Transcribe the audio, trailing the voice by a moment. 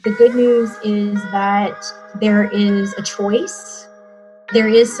The good news is that there is a choice. There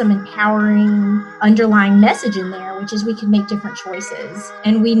is some empowering underlying message in there, which is we can make different choices.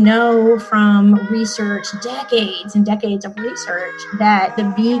 And we know from research, decades and decades of research, that the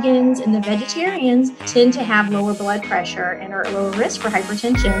vegans and the vegetarians tend to have lower blood pressure and are at lower risk for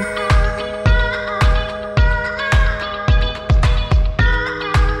hypertension.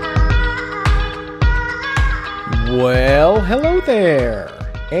 Well, hello there,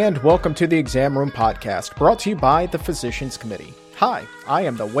 and welcome to the Exam Room Podcast, brought to you by the Physicians Committee. Hi, I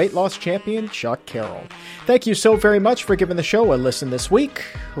am the weight loss champion, Chuck Carroll. Thank you so very much for giving the show a listen this week,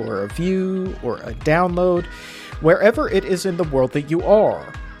 or a view, or a download, wherever it is in the world that you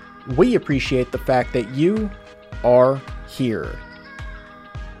are. We appreciate the fact that you are here.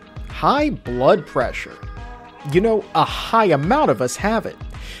 High blood pressure. You know, a high amount of us have it.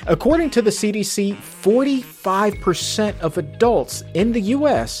 According to the CDC, 45% of adults in the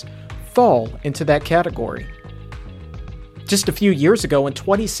U.S. fall into that category. Just a few years ago, in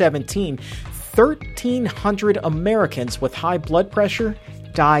 2017, 1,300 Americans with high blood pressure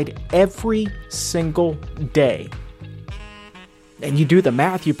died every single day. And you do the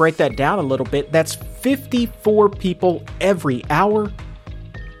math, you break that down a little bit, that's 54 people every hour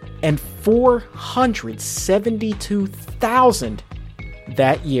and 472,000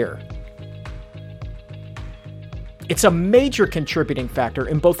 that year. It's a major contributing factor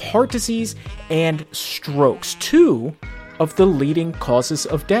in both heart disease and strokes, two of the leading causes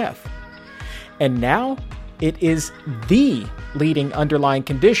of death. And now it is the leading underlying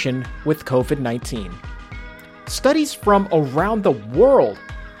condition with COVID-19. Studies from around the world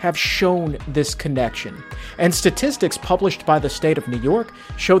have shown this connection, and statistics published by the state of New York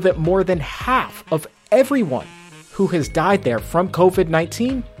show that more than half of everyone who has died there from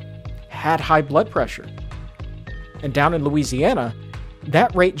COVID-19 had high blood pressure. And down in Louisiana,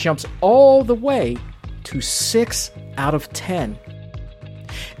 that rate jumps all the way to 6 out of 10.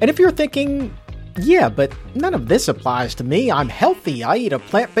 And if you're thinking, yeah, but none of this applies to me, I'm healthy, I eat a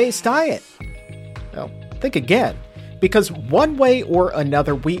plant-based diet. Well, think again, because one way or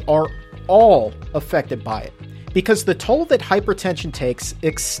another, we are all affected by it. Because the toll that hypertension takes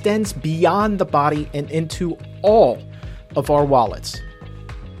extends beyond the body and into all of our wallets.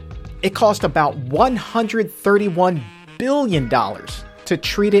 It costs about $131 billion to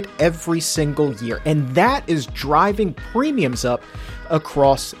treat it every single year, and that is driving premiums up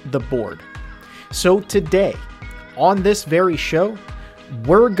across the board. So today, on this very show,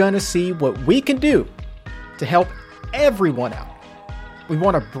 we're going to see what we can do to help everyone out. We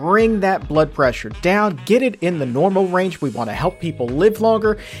want to bring that blood pressure down, get it in the normal range. We want to help people live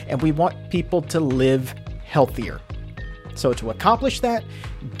longer, and we want people to live healthier. So to accomplish that,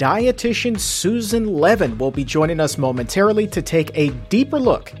 dietitian Susan Levin will be joining us momentarily to take a deeper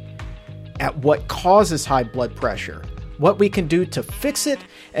look at what causes high blood pressure, what we can do to fix it,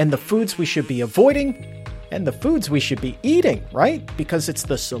 and the foods we should be avoiding, and the foods we should be eating, right? Because it's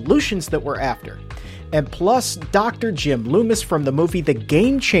the solutions that we're after. And plus, Dr. Jim Loomis from the movie The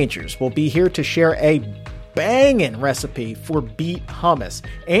Game Changers will be here to share a banging recipe for beet hummus.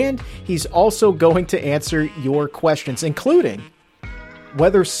 And he's also going to answer your questions, including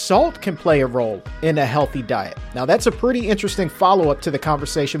whether salt can play a role in a healthy diet. Now, that's a pretty interesting follow-up to the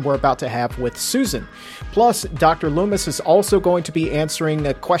conversation we're about to have with Susan. Plus, Dr. Loomis is also going to be answering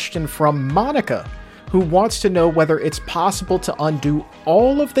a question from Monica, who wants to know whether it's possible to undo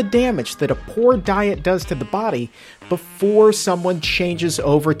all of the damage that a poor diet does to the body before someone changes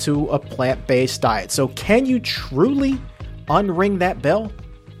over to a plant-based diet. So can you truly unring that bell?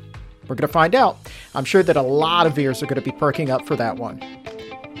 We're going to find out. I'm sure that a lot of ears are going to be perking up for that one.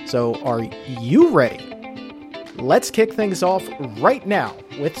 So are you ready? Let's kick things off right now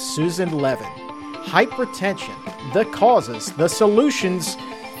with Susan Levin. Hypertension, the causes, the solutions,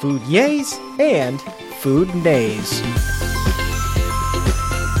 food yays and food nays.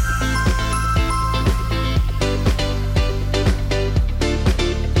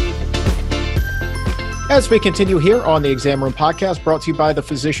 As we continue here on the Exam Room Podcast, brought to you by the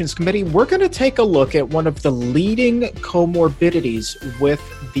Physicians Committee, we're going to take a look at one of the leading comorbidities with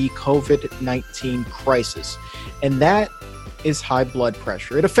the COVID-19 crisis, and that is high blood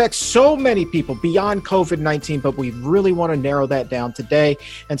pressure. It affects so many people beyond COVID-19, but we really want to narrow that down today.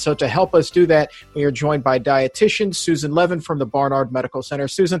 And so to help us do that, we are joined by dietitian Susan Levin from the Barnard Medical Center.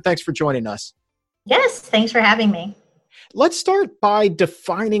 Susan, thanks for joining us. Yes, thanks for having me. Let's start by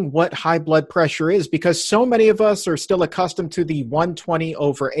defining what high blood pressure is, because so many of us are still accustomed to the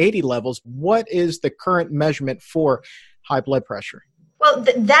 120/80 levels. What is the current measurement for high blood pressure? Well,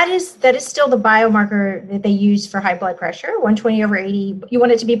 that is still the biomarker that they use for high blood pressure, 120/80. You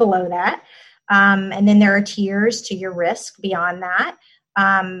want it to be below that. And then there are tiers to your risk beyond that.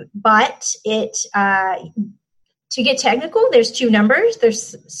 But to get technical, there's two numbers.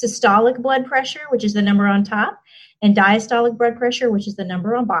 There's systolic blood pressure, which is the number on top, and diastolic blood pressure, which is the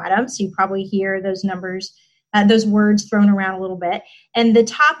number on bottom. So you probably hear those numbers, those words thrown around a little bit. And the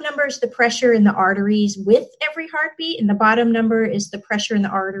top number is the pressure in the arteries with every heartbeat, and the bottom number is the pressure in the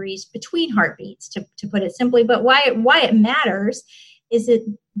arteries between heartbeats, to put it simply. But why it matters is that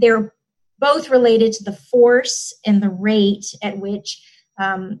they're both related to the force and the rate at which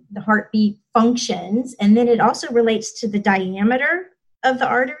the heartbeat functions. And then it also relates to the diameter of the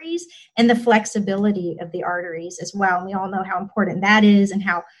arteries and the flexibility of the arteries as well. And we all know how important that is and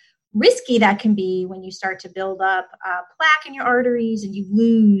how risky that can be when you start to build up plaque in your arteries and you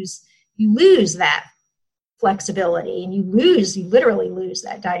lose that flexibility, and you literally lose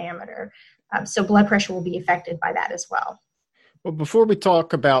that diameter. So blood pressure will be affected by that as well. Well, before we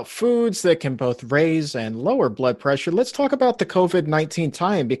talk about foods that can both raise and lower blood pressure, let's talk about the COVID-19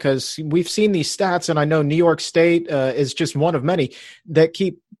 time, because we've seen these stats, and I know New York State is just one of many that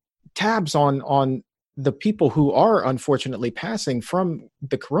keep tabs on the people who are unfortunately passing from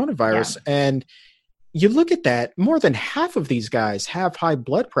the coronavirus. Yeah. And you look at that, more than half of these guys have high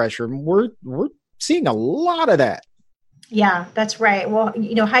blood pressure. We're seeing a lot of that. Yeah, that's right. Well,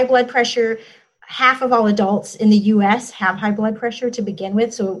 high blood pressure, half of all adults in the U.S. have high blood pressure to begin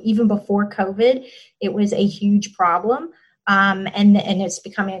with. So even before COVID, it was a huge problem. And it's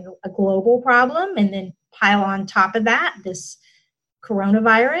becoming a global problem. And then pile on top of that, this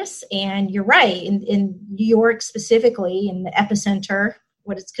coronavirus. And you're right, in New York specifically, in the epicenter,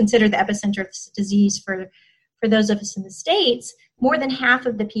 what is considered the epicenter of this disease for those of us in the States, more than half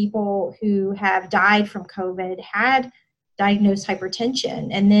of the people who have died from COVID had diagnosed hypertension.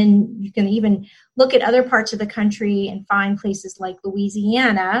 And then you can even look at other parts of the country and find places like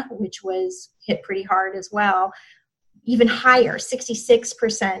Louisiana, which was hit pretty hard as well, even higher.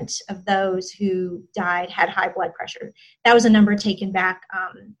 66% of those who died had high blood pressure. That was a number taken back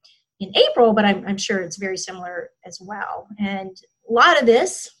in April, but I'm sure it's very similar as well. And a lot of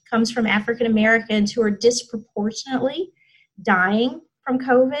this comes from African Americans who are disproportionately dying from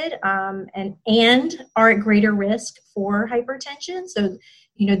COVID and are at greater risk for hypertension. So,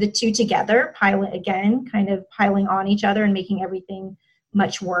 the two together piling on each other and making everything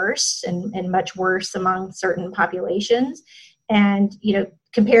much worse and much worse among certain populations. And,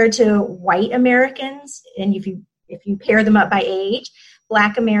 compared to white Americans, and if you pair them up by age,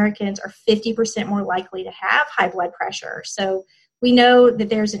 Black Americans are 50% more likely to have high blood pressure. So we know that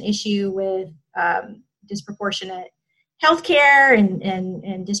there's an issue with disproportionate healthcare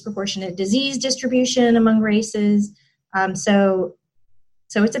and disproportionate disease distribution among races. So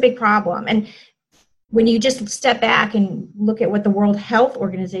it's a big problem. And when you just step back and look at what the World Health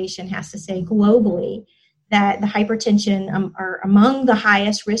Organization has to say globally, that the hypertension are among the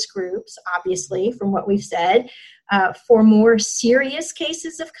highest risk groups, obviously, from what we've said, for more serious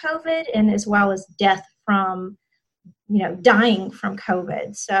cases of COVID, and as well as death from, dying from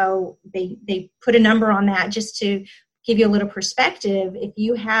COVID. So they put a number on that just to give you a little perspective. If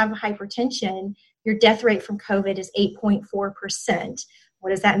you have hypertension, your death rate from COVID is 8.4%.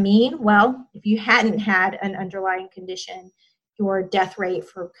 What does that mean? Well, if you hadn't had an underlying condition, your death rate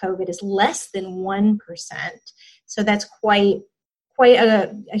for COVID is less than 1%. So that's quite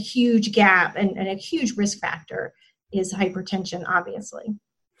a huge gap, and a huge risk factor is hypertension, obviously.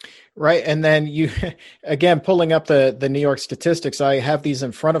 Right. And then you, again, pulling up the New York statistics, I have these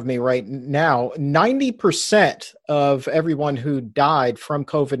in front of me right now. 90% of everyone who died from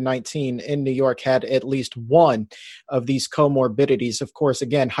COVID-19 in New York had at least one of these comorbidities. Of course,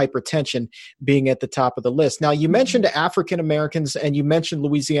 again, hypertension being at the top of the list. Now, you mentioned African Americans and you mentioned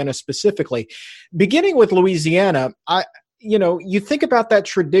Louisiana specifically. Beginning with Louisiana, you think about that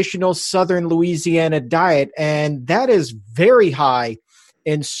traditional Southern Louisiana diet, and that is very high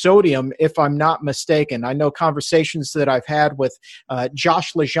in sodium, if I'm not mistaken. I know conversations that I've had with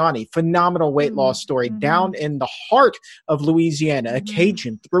Josh Lajani, phenomenal weight loss story, down in the heart of Louisiana, a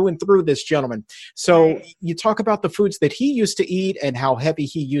Cajun through and through, this gentleman. So you talk about the foods that he used to eat and how heavy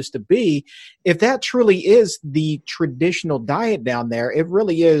he used to be. If that truly is the traditional diet down there, it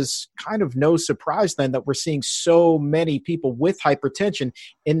really is kind of no surprise then that we're seeing so many people with hypertension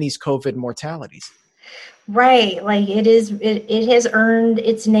in these COVID mortalities. Right. Like it has earned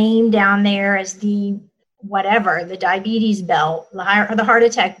its name down there as the diabetes belt, the heart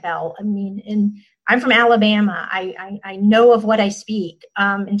attack belt. I mean, and I'm from Alabama. I know of what I speak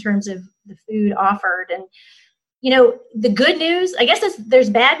in terms of the food offered. And The good news, I guess there's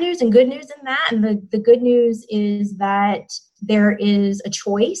bad news and good news in that. And the good news is that there is a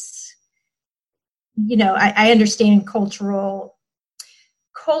choice. I understand cultural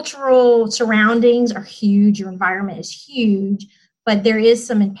surroundings are huge. Your environment is huge, but there is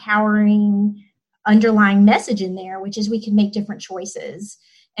some empowering underlying message in there, which is we can make different choices.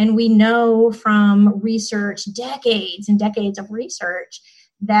 And we know from research, decades and decades of research,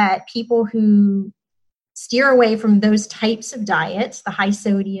 that people who steer away from those types of diets, the high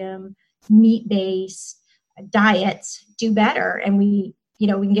sodium, meat-based diets, do better. And we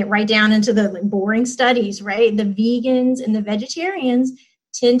can get right down into the boring studies, right? The vegans and the vegetarians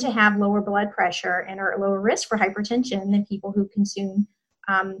tend to have lower blood pressure and are at lower risk for hypertension than people who consume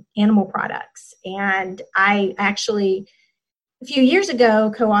animal products. And I actually, a few years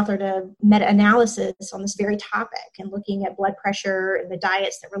ago, co-authored a meta-analysis on this very topic and looking at blood pressure and the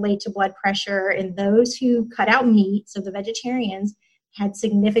diets that relate to blood pressure. And those who cut out meat, so the vegetarians, had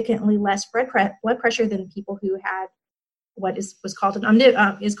significantly less blood pressure than people who had what is called an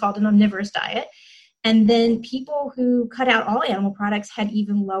omnivorous diet. And then people who cut out all animal products had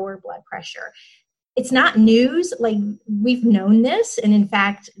even lower blood pressure. It's not news, like we've known this. And in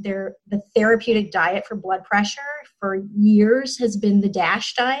fact, the therapeutic diet for blood pressure for years has been the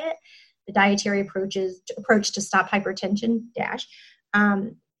DASH diet, the dietary approach to stop hypertension, DASH.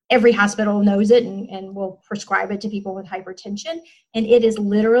 Every hospital knows it and will prescribe it to people with hypertension. And it is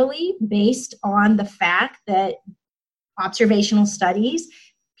literally based on the fact that observational studies,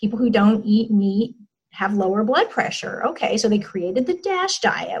 people who don't eat meat have lower blood pressure. Okay, so they created the DASH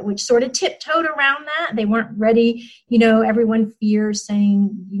diet, which sort of tiptoed around that. They weren't ready. Everyone fears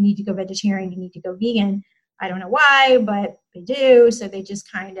saying you need to go vegetarian, you need to go vegan. I don't know why, but they do. So they just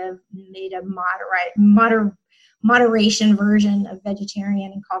kind of made a moderation version of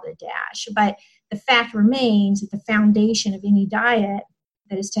vegetarian and called it DASH. But the fact remains that the foundation of any diet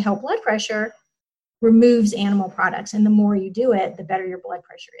that is to help blood pressure removes animal products. And the more you do it, the better your blood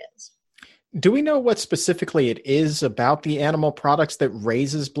pressure is. Do we know what specifically it is about the animal products that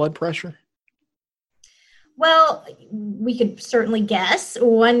raises blood pressure? Well, we could certainly guess.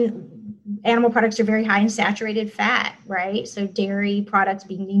 One, animal products are very high in saturated fat, right? So dairy products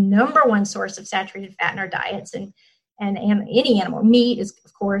being the number one source of saturated fat in our diets. And any animal, meat is,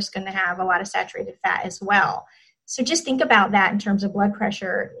 of course, going to have a lot of saturated fat as well. So just think about that in terms of blood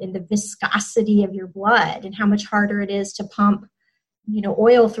pressure and the viscosity of your blood and how much harder it is to pump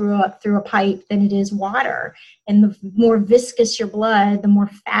oil through a pipe than it is water. And the more viscous your blood, the more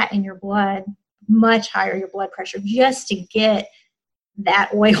fat in your blood, much higher your blood pressure just to get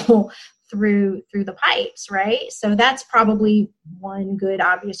that oil through the pipes, right? So that's probably one good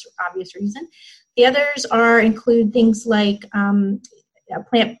obvious reason. The others include things like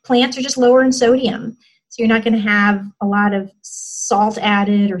plants are just lower in sodium. So you're not going to have a lot of salt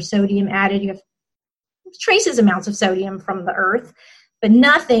added or sodium added. You have traces amounts of sodium from the earth, but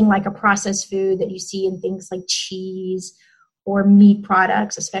nothing like a processed food that you see in things like cheese or meat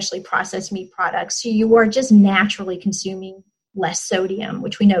products, especially processed meat products. So you are just naturally consuming less sodium,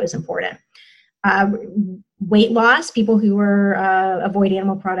 which we know is important. Weight loss, people who avoid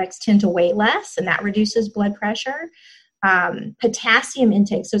animal products tend to weigh less, and that reduces blood pressure. Potassium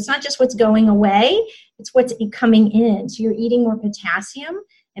intake. So it's not just what's going away, it's what's coming in. So you're eating more potassium,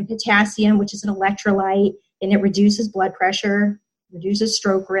 and potassium, which is an electrolyte, and it reduces blood pressure, reduces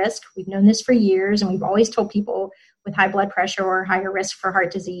stroke risk. We've known this for years, and we've always told people with high blood pressure or higher risk for heart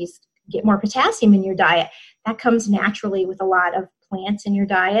disease, get more potassium in your diet. That comes naturally with a lot of plants in your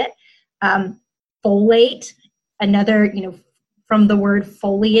diet. Folate, another, from the word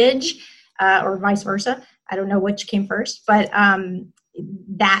foliage, or vice versa. I don't know which came first, but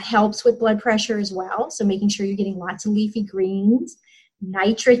that helps with blood pressure as well. So making sure you're getting lots of leafy greens,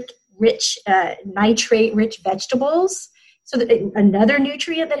 nitrate-rich vegetables. So another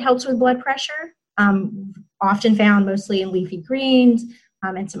nutrient that helps with blood pressure, often found mostly in leafy greens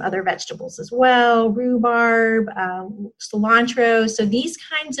and some other vegetables as well, rhubarb, cilantro. So these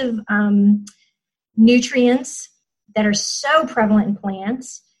kinds of nutrients that are so prevalent in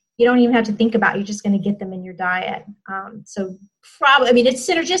plants, you don't even have to think about. You're just going to get them in your diet. So it's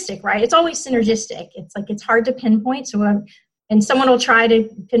synergistic, right? It's always synergistic. It's like it's hard to pinpoint. So and someone will try to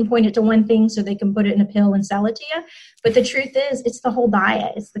pinpoint it to one thing so they can put it in a pill and sell it to you. But the truth is, it's the whole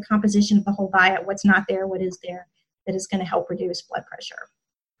diet. It's the composition of the whole diet. What's not there, what is there, that is going to help reduce blood pressure.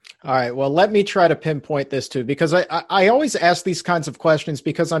 All right. Well, let me try to pinpoint this too, because I always ask these kinds of questions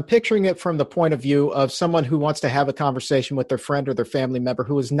because I'm picturing it from the point of view of someone who wants to have a conversation with their friend or their family member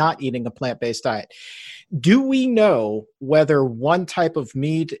who is not eating a plant-based diet. Do we know whether one type of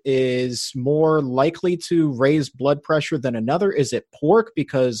meat is more likely to raise blood pressure than another? Is it pork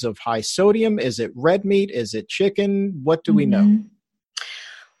because of high sodium? Is it red meat? Is it chicken? What do we know?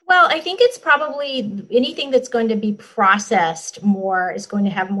 Well, I think it's probably anything that's going to be processed more is going to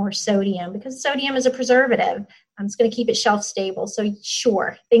have more sodium because sodium is a preservative. It's going to keep it shelf stable. So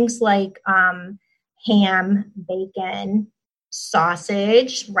sure, things like ham, bacon,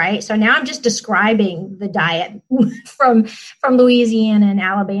 sausage, right? So now I'm just describing the diet from Louisiana and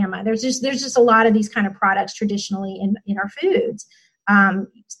Alabama. There's just a lot of these kind of products traditionally in our foods.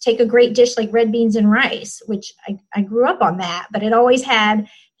 Take a great dish like red beans and rice, which I grew up on that, but it always had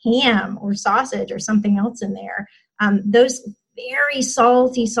ham or sausage or something else in there. Those very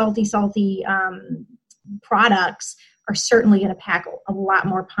salty products are certainly going to pack a lot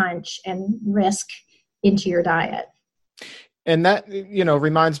more punch and risk into your diet. And that,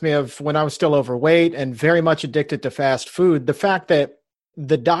 reminds me of when I was still overweight and very much addicted to fast food. The fact that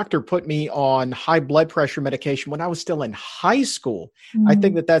the doctor put me on high blood pressure medication when I was still in high school. I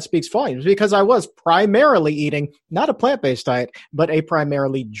think that speaks volumes because I was primarily eating not a plant-based diet, but a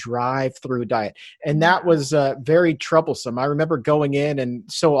primarily drive-through diet. And that was very troublesome. I remember going in and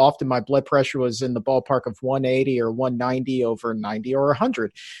so often my blood pressure was in the ballpark of 180 or 190 over 90 or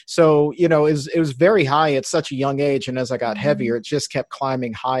 100. So, it was very high at such a young age. And as I got heavier, it just kept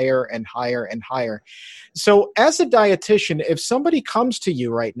climbing higher and higher and higher. So as a dietitian, if somebody comes to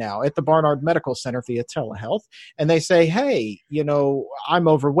you right now at the Barnard Medical Center via telehealth and they say, hey, I'm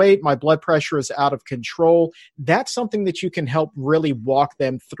overweight, my blood pressure is out of control, that's something that you can help really walk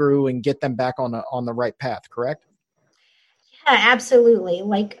them through and get them back on the right path, correct? Yeah, absolutely.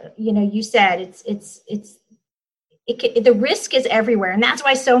 Like, you said, the risk is everywhere. And that's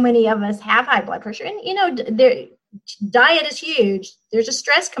why so many of us have high blood pressure. And, diet is huge. There's a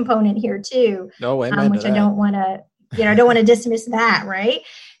stress component here too, which I don't want to, dismiss that. Right.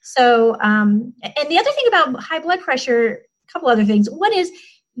 So, and the other thing about high blood pressure, a couple other things. One is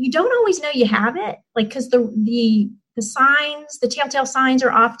you don't always know you have it, like, because the signs, the telltale signs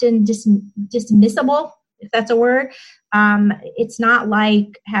are often dismissible, if that's a word. It's not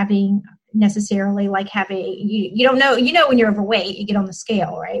like having you don't know, when you're overweight, you get on the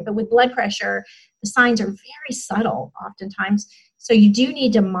scale, right? But with blood pressure, the signs are very subtle oftentimes. So you do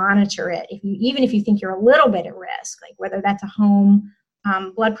need to monitor it even if you think you're a little bit at risk, like whether that's a home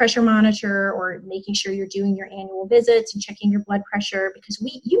blood pressure monitor or making sure you're doing your annual visits and checking your blood pressure, because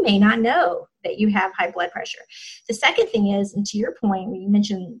you may not know that you have high blood pressure. The second thing is, and to your point, when you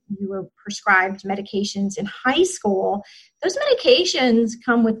mentioned you were prescribed medications in high school, those medications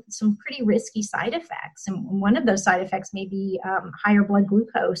come with some pretty risky side effects. And one of those side effects may be higher blood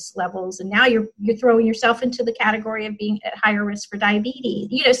glucose levels. And now you're throwing yourself into the category of being at higher risk for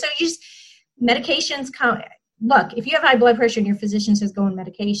diabetes. So medications come. Look, if you have high blood pressure and your physician says go on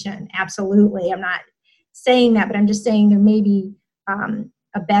medication, absolutely. I'm not saying that, but I'm just saying there may be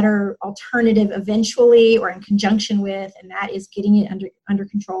a better alternative eventually or in conjunction with, and that is getting it under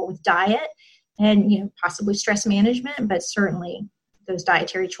control with diet and, possibly stress management, but certainly those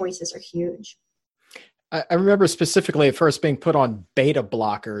dietary choices are huge. I remember specifically at first being put on beta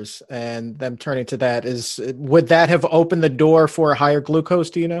blockers and them turning to that. Would that have opened the door for a higher glucose,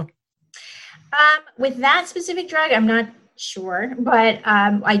 do you know? With that specific drug, I'm not sure, but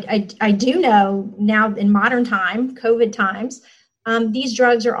I do know now in modern time, COVID times, these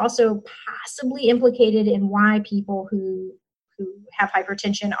drugs are also possibly implicated in why people who have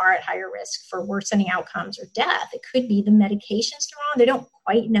hypertension are at higher risk for worsening outcomes or death. It could be the medications they're on. They don't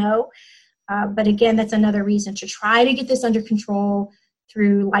quite know. But again, that's another reason to try to get this under control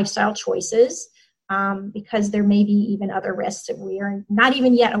through lifestyle choices. Because there may be even other risks that we are not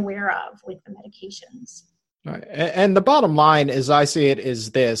even yet aware of with the medications. Right. And the bottom line, as I see it, is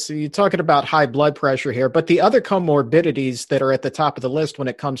this. You're talking about high blood pressure here, but the other comorbidities that are at the top of the list when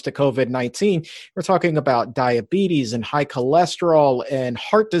it comes to COVID-19, we're talking about diabetes and high cholesterol and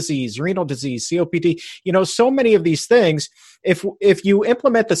heart disease, renal disease, COPD, so many of these things. If you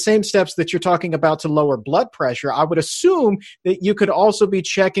implement the same steps that you're talking about to lower blood pressure, I would assume that you could also be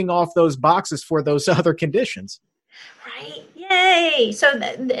checking off those boxes for those other conditions. Right. Yay. So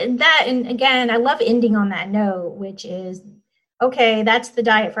that, and again, I love ending on that note, which is, okay, that's the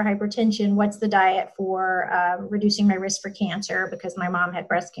diet for hypertension. What's the diet for reducing my risk for cancer because my mom had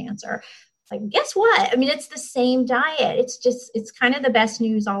breast cancer? Like, guess what? I mean, it's the same diet. It's kind of the best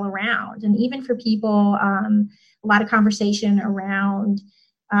news all around. And even for people, a lot of conversation around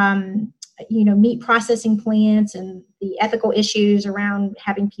meat processing plants and the ethical issues around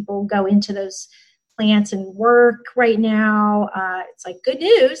having people go into those plants and work right now. It's like good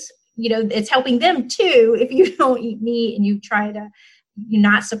news. It's helping them too. If you don't eat meat and you try to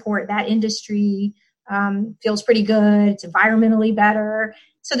not support that industry, feels pretty good. It's environmentally better.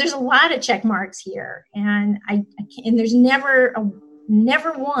 So there's a lot of check marks here, and and there's never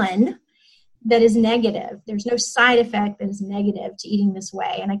one that is negative. There's no side effect that is negative to eating this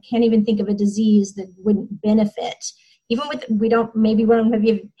way. And I can't even think of a disease that wouldn't benefit. Even with, we don't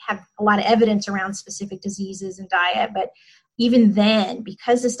have a lot of evidence around specific diseases and diet, but even then,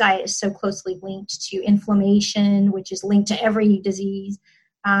 because this diet is so closely linked to inflammation, which is linked to every disease,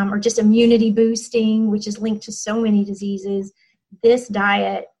 or just immunity boosting, which is linked to so many diseases, this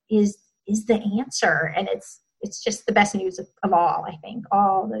diet is the answer. And it's just the best news of all, I think,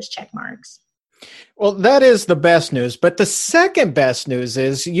 all those check marks. Well, that is the best news. But the second best news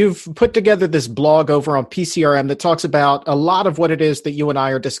is you've put together this blog over on PCRM that talks about a lot of what it is that you and I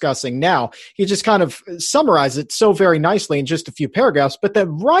are discussing now. You just kind of summarize it so very nicely in just a few paragraphs. But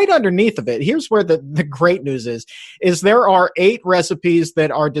then right underneath of it, here's where the great news is there are 8 recipes that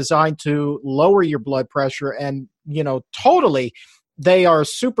are designed to lower your blood pressure and, totally. They are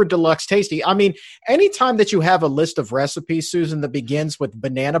super deluxe tasty. I mean, anytime that you have a list of recipes, Susan, that begins with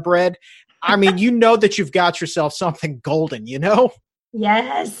banana bread, I mean, that you've got yourself something golden,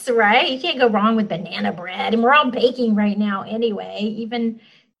 Yes, right. You can't go wrong with banana bread. And we're all baking right now anyway. Even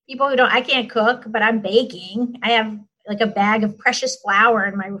people I can't cook, but I'm baking. I have like a bag of precious flour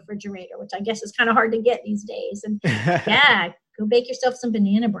in my refrigerator, which I guess is kind of hard to get these days. And yeah, go bake yourself some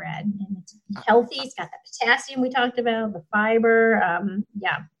banana bread. And it's healthy. It's got the potassium we talked about, the fiber.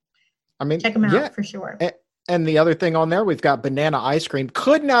 I mean, check them out for sure. And the other thing on there, we've got banana ice cream.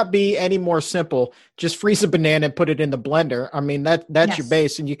 Could not be any more simple. Just freeze a banana and put it in the blender. I mean, that's your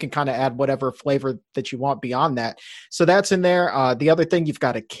base, and you can kind of add whatever flavor that you want beyond that. So that's in there. The other thing, you've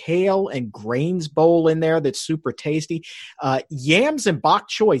got a kale and grains bowl in there that's super tasty. Yams and bok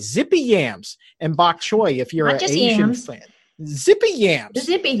choy, zippy yams and bok choy if you're an Asian fan. Zippy yams. The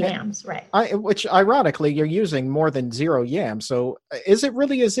zippy yams, right. Which ironically, you're using more than 0 yams. So is it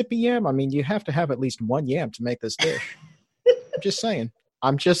really a zippy yam? I mean, you have to have at least 1 yam to make this dish. I'm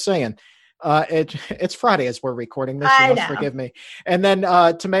just saying. It's Friday as we're recording this. You must forgive me. And then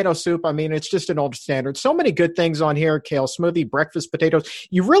tomato soup. I mean, it's just an old standard. So many good things on here. Kale smoothie, breakfast potatoes.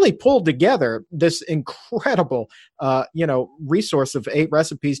 You really pulled together this incredible, resource of 8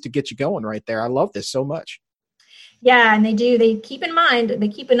 recipes to get you going right there. I love this so much. Yeah, and they keep in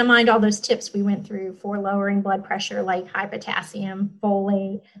mind all those tips we went through for lowering blood pressure, like high potassium,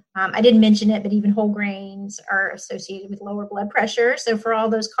 folate. I didn't mention it, but even whole grains are associated with lower blood pressure. So for all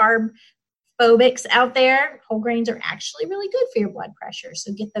those carb phobics out there, whole grains are actually really good for your blood pressure.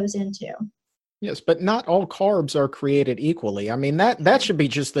 So get those in too. Yes, but not all carbs are created equally. I mean, that should be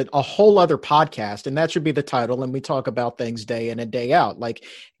just a whole other podcast, and that should be the title, and we talk about things day in and day out. Like,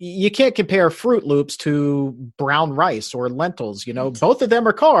 you can't compare Fruit Loops to brown rice or lentils. Both of them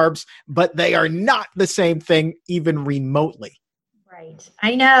are carbs, but they are not the same thing even remotely. Right.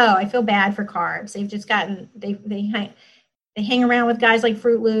 I know. I feel bad for carbs. They've just gotten, they hang around with guys like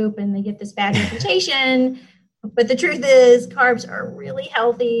Fruit Loop, and they get this bad reputation. But the truth is, carbs are really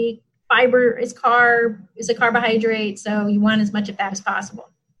healthy. Fiber is a carbohydrate, so you want as much of that as possible.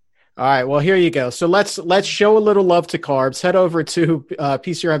 All right, well, here you go. So let's show a little love to carbs. Head over to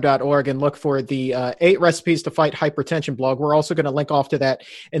PCRM.org and look for the 8 recipes to fight hypertension blog. We're also going to link off to that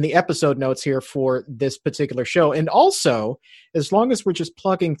in the episode notes here for this particular show. And also, as long as we're just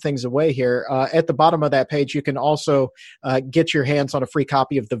plugging things away here, at the bottom of that page, you can also get your hands on a free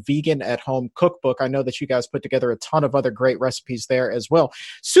copy of the Vegan at Home Cookbook. I know that you guys put together a ton of other great recipes there as well.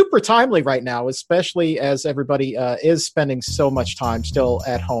 Super timely right now, especially as everybody is spending so much time still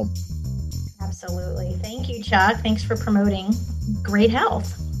at home. Absolutely. Thank you, Chuck. Thanks for promoting great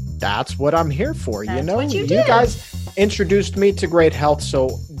health. That's what I'm here for. That's what you guys introduced me to great health,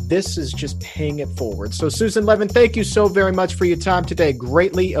 so this is just paying it forward. So Susan Levin, thank you so very much for your time today.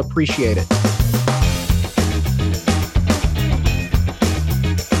 Greatly appreciate it.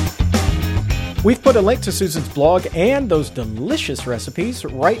 We've put a link to Susan's blog and those delicious recipes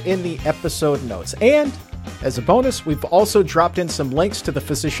right in the episode notes. And as a bonus, we've also dropped in some links to the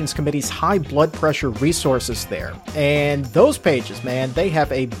Physicians Committee's high blood pressure resources there. And those pages, man, they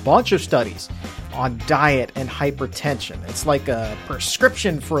have a bunch of studies on diet and hypertension. It's like a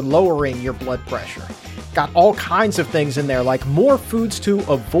prescription for lowering your blood pressure. Got all kinds of things in there, like more foods to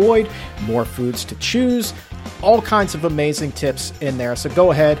avoid, more foods to choose, all kinds of amazing tips in there. So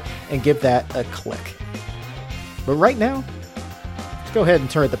go ahead and give that a click. But right now, Let's go ahead and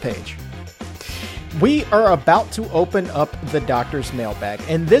turn the page. We are about to open up the doctor's mailbag,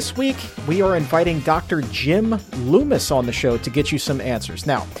 and this week we are inviting Dr. Jim Loomis on the show to get you some answers.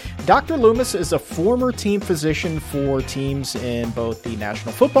 Now, Dr. Loomis is a former team physician for teams in both the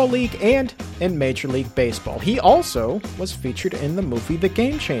National Football League and in Major League Baseball. He also was featured in the movie The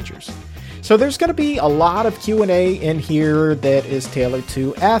Game Changers. So there's going to be a lot of Q&A in here that is tailored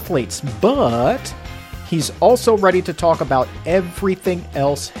to athletes, but he's also ready to talk about everything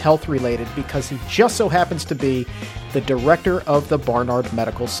else health-related because he just so happens to be the director of the Barnard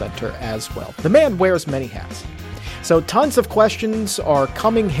Medical Center as well. The man wears many hats. So tons of questions are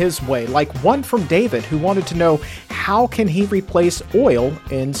coming his way, like one from David who wanted to know how can he replace oil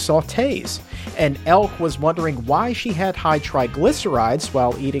in sautés? And Elk was wondering why she had high triglycerides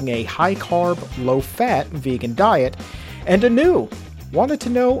while eating a high-carb, low-fat vegan diet. And Anu wanted to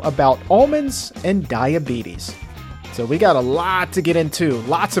know about almonds and diabetes. So we got a lot to get into,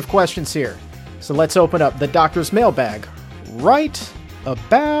 lots of questions here. So let's open up the doctor's mailbag right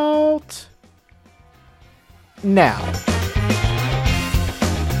about now.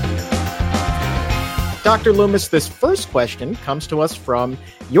 Dr. Loomis, this first question comes to us from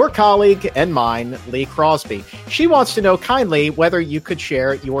your colleague and mine, Lee Crosby. She wants to know kindly whether you could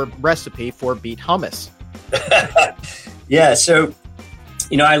share your recipe for beet hummus. Yeah, so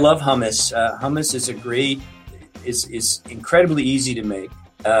I love hummus. Hummus is incredibly easy to make,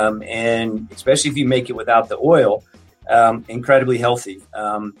 and especially if you make it without the oil, incredibly healthy.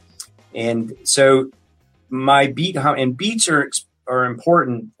 And so my beets are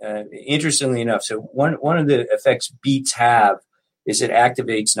important. Interestingly enough, so one of the effects beets have is it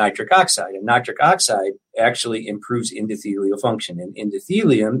activates nitric oxide, and nitric oxide actually improves endothelial function. And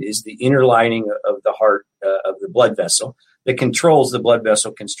endothelium is the inner lining of the heart of the blood vessel that controls the blood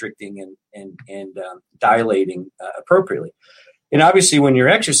vessel constricting and dilating appropriately. And obviously, when you're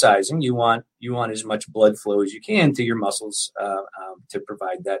exercising, you want as much blood flow as you can to your muscles to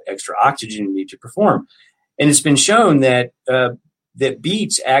provide that extra oxygen you need to perform. And it's been shown that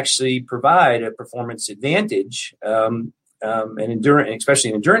beets actually provide a performance advantage, and especially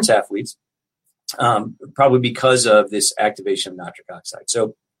in endurance athletes, probably because of this activation of nitric oxide.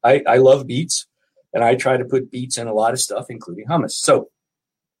 So I love beets. And I try to put beets in a lot of stuff, including hummus. So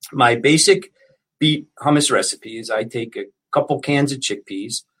my basic beet hummus recipe is I take a couple cans of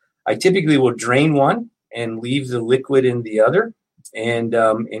chickpeas. I typically will drain one and leave the liquid in the other, and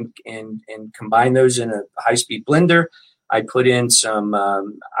combine those in a high-speed blender. I put in some.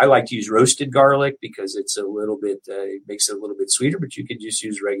 I like to use roasted garlic because it's a little bit. It makes it a little bit sweeter, but you could just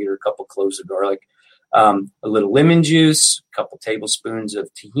use regular couple cloves of garlic, a little lemon juice, a couple tablespoons of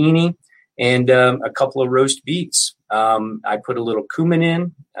tahini, and a couple of roast beets. I put a little cumin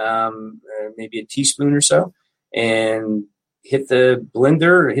in, maybe a teaspoon or so, and hit the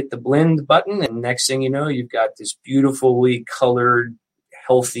blender, hit the blend button, and next thing you know, you've got this beautifully colored,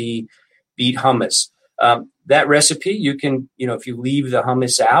 healthy beet hummus. That recipe, you can, if you leave the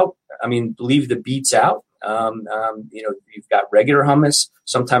hummus out, leave the beets out, you've got regular hummus.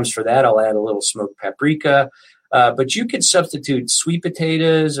 Sometimes for that, I'll add a little smoked paprika. But you could substitute sweet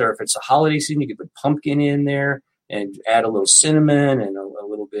potatoes, or if it's a holiday season, you could put pumpkin in there and add a little cinnamon and a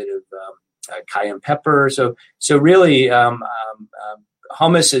little bit of cayenne pepper. So really,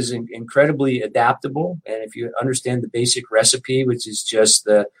 hummus is incredibly adaptable. And if you understand the basic recipe, which is just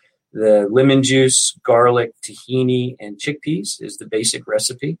the lemon juice, garlic, tahini, and chickpeas is the basic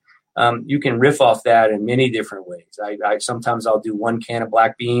recipe, you can riff off that in many different ways. Sometimes I'll do 1 can of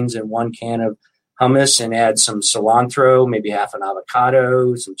black beans and 1 can of hummus and add some cilantro, maybe half an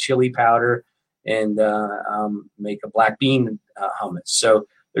avocado, some chili powder, and make a black bean hummus. So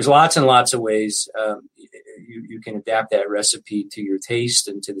there's lots and lots of ways you can adapt that recipe to your taste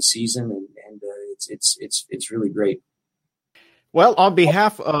and to the season, and it's really great. Well, on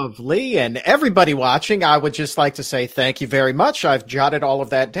behalf of Lee and everybody watching, I would just like to say thank you very much. I've jotted all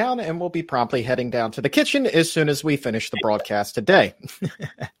of that down, and we'll be promptly heading down to the kitchen as soon as we finish the broadcast today.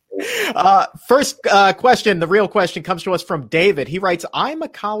 First question, the real question comes to us from David. He writes, I'm a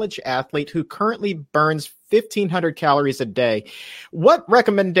college athlete who currently burns 1,500 calories a day. What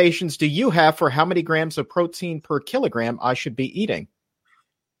recommendations do you have for how many grams of protein per kilogram I should be eating?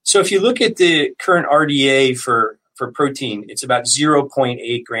 So if you look at the current RDA for protein, it's about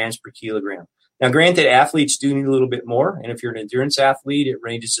 0.8 grams per kilogram. Now, granted, athletes do need a little bit more. And if you're an endurance athlete, it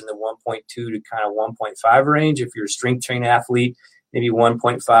ranges in the 1.2 to kind of 1.5 range. If you're a strength trained athlete, maybe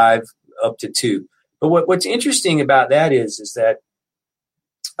 1.5 up to 2. But what's interesting about that is that,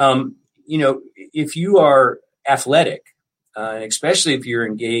 if you are athletic and especially if you're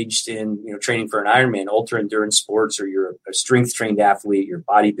engaged in training for an Ironman, ultra endurance sports, or you're a strength trained athlete, you're a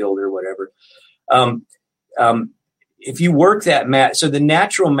bodybuilder, whatever. If you work that so the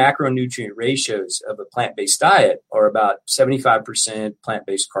natural macronutrient ratios of a plant-based diet are about 75%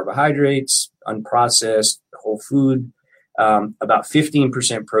 plant-based carbohydrates, unprocessed, whole food, about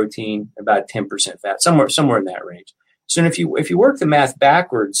 15% protein, about 10% fat, somewhere in that range. So if you work the math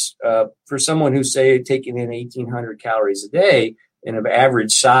backwards, for someone who's, say, taking in 1,800 calories a day and of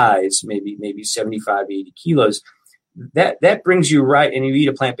average size, maybe 75, 80 kilos, that brings you right, and you eat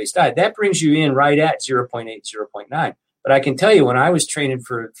a plant-based diet, that brings you in right at 0.8, 0.9. But I can tell you, when I was training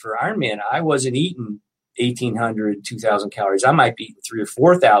for Ironman, I wasn't eating 1,800, 2,000 calories. I might be eating 3,000 or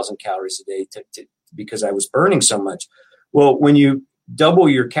 4,000 calories a day because I was burning so much. Well, when you double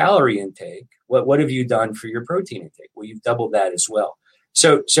your calorie intake, what have you done for your protein intake? Well, you've doubled that as well.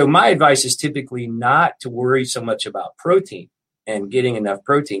 So my advice is typically not to worry so much about protein and getting enough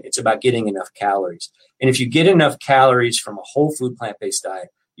protein. It's about getting enough calories. And if you get enough calories from a whole food plant-based diet,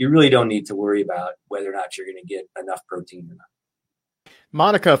 you really don't need to worry about whether or not you're going to get enough protein or not.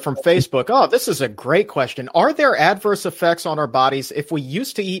 Monica from Facebook. Oh, this is a great question. Are there adverse effects on our bodies if we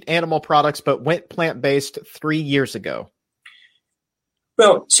used to eat animal products but went plant-based 3 years ago?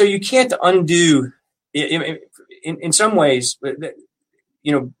 Well, so you can't undo, in some ways, the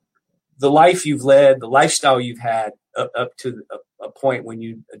life you've led, the lifestyle you've had up to a point when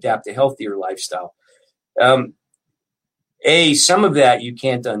you adapt a healthier lifestyle. Some of that you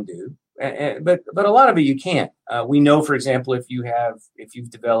can't undo, but a lot of it you can. We know, for example, if you've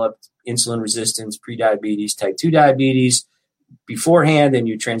developed insulin resistance, prediabetes, type 2 diabetes beforehand, and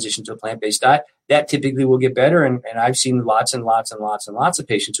you transition to a plant-based diet, that typically will get better. And I've seen lots and lots and lots and lots of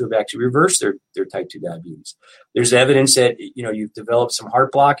patients who have actually reversed their type 2 diabetes. There's evidence that, you've developed some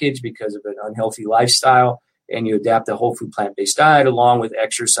heart blockage because of an unhealthy lifestyle, and you adapt a whole food plant-based diet along with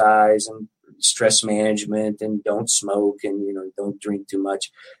exercise and stress management and don't smoke and, don't drink too much,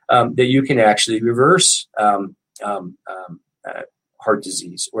 that you can actually reverse heart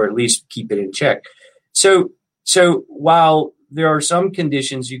disease, or at least keep it in check. So while there are some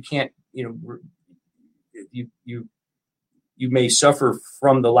conditions you can't, you may suffer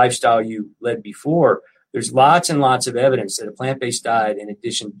from the lifestyle you led before, there's lots and lots of evidence that a plant-based diet, in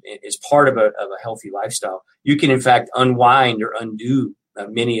addition, is part of a healthy lifestyle. You can, in fact, unwind or undo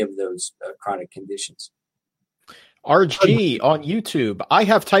many of those chronic conditions. RG on YouTube. I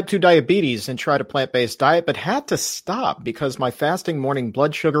have type 2 diabetes and tried a plant-based diet, but had to stop because my fasting morning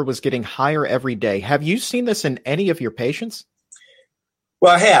blood sugar was getting higher every day. Have you seen this in any of your patients?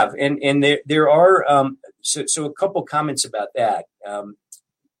 Well, I have. And there are, so a couple comments about that.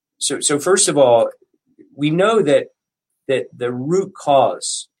 So first of all, we know that the root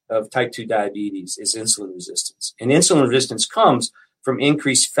cause of type 2 diabetes is insulin resistance. And insulin resistance comes from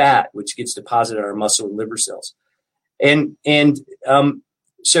increased fat, which gets deposited on our muscle and liver cells. And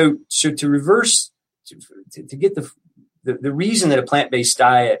so to reverse, to get the reason that a plant-based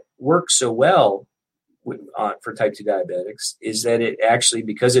diet works so well for type 2 diabetics is that it actually,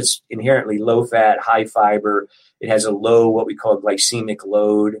 because it's inherently low fat, high fiber, it has a low, what we call glycemic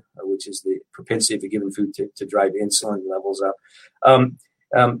load, which is the propensity of a given food to drive insulin levels up.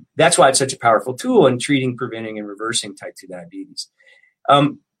 That's why it's such a powerful tool in treating, preventing, and reversing type 2 diabetes.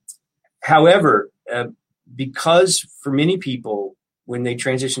 However, because for many people, when they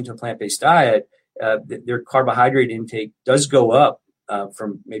transition to a plant-based diet, their carbohydrate intake does go up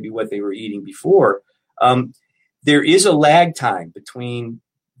from maybe what they were eating before. There is a lag time between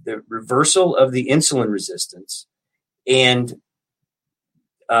the reversal of the insulin resistance and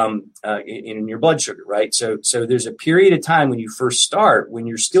in your blood sugar, right? So there's a period of time when you first start, when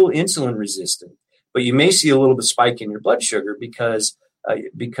you're still insulin resistant, but you may see a little bit of spike in your blood sugar because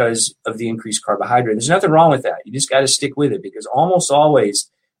of the increased carbohydrate. There's nothing wrong with that. You just got to stick with it, because almost always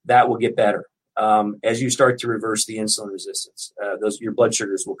that will get better as you start to reverse the insulin resistance. Your blood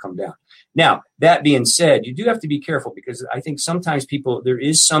sugars will come down. Now, that being said, you do have to be careful, because I think sometimes there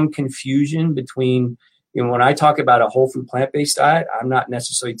is some confusion between, when I talk about a whole food plant-based diet, I'm not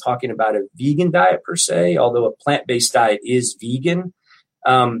necessarily talking about a vegan diet per se, although a plant-based diet is vegan.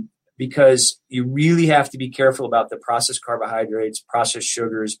 Because you really have to be careful about the processed carbohydrates, processed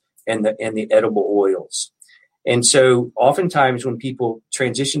sugars, and the edible oils. And so oftentimes when people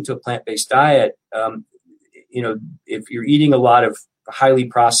transition to a plant-based diet, if you're eating a lot of highly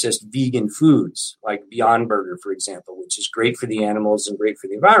processed vegan foods, like Beyond Burger, for example, which is great for the animals and great for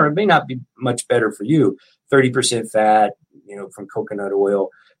the environment, may not be much better for you. 30% fat, from coconut oil,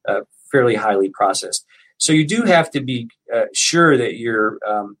 fairly highly processed. So you do have to be sure that you're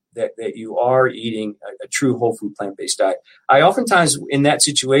that you are eating a true whole food plant-based diet. I oftentimes in that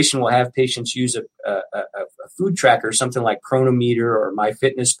situation will have patients use a food tracker, something like Chronometer or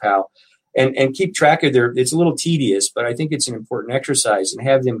MyFitnessPal, and keep track of it's a little tedious, but I think it's an important exercise, and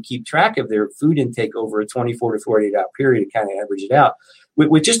have them keep track of their food intake over a 24 to 48 hour period to kind of average it out.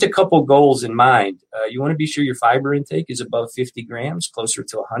 With just a couple goals in mind, you want to be sure your fiber intake is above 50 grams, closer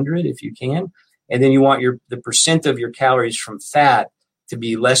to 100 if you can. And then you want the percent of your calories from fat to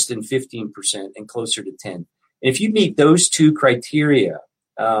be less than 15% and closer to 10. And if you meet those two criteria,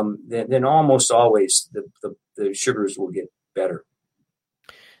 then almost always the sugars will get better.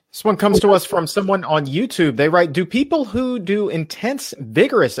 This one comes to us from someone on YouTube. They write, do people who do intense,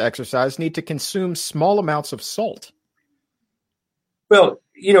 vigorous exercise need to consume small amounts of salt? Well,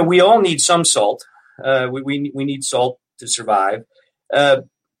 we all need some salt. We need salt to survive.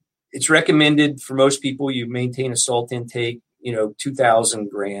 It's recommended for most people you maintain a salt intake, 2,000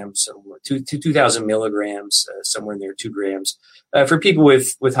 grams, 2,000 milligrams, somewhere in there, 2 grams. For people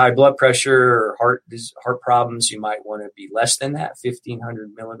with high blood pressure or heart problems, you might want to be less than that,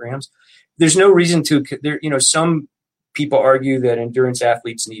 1,500 milligrams. There's no reason to, some people argue that endurance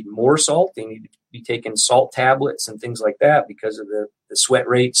athletes need more salt. They need to be taking salt tablets and things like that because of the sweat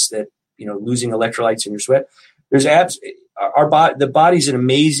rates that, losing electrolytes in your sweat. The body's an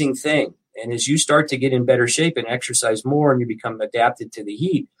amazing thing. And as you start to get in better shape and exercise more and you become adapted to the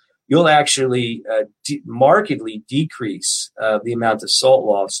heat, you'll actually markedly decrease the amount of salt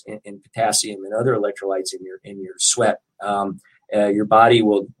loss and potassium and other electrolytes in your sweat. Your body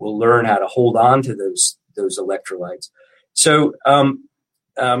will learn how to hold on to those electrolytes. So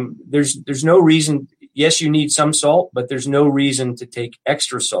there's no reason. Yes, you need some salt, but there's no reason to take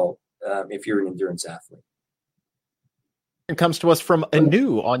extra salt if you're an endurance athlete. Comes to us from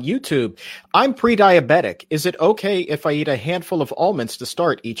Anu on YouTube. I'm pre-diabetic. Is it okay if I eat a handful of almonds to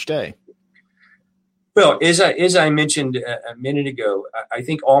start each day? Well, as I mentioned a minute ago, I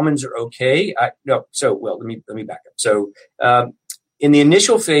think almonds are okay. Let me back up. So, in the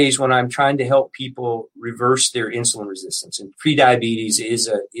initial phase, when I'm trying to help people reverse their insulin resistance, and prediabetes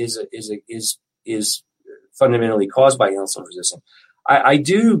is fundamentally caused by insulin resistance, I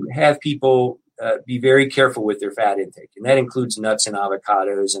do have people be very careful with their fat intake, and that includes nuts and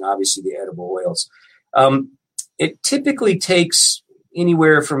avocados and obviously the edible oils. It typically takes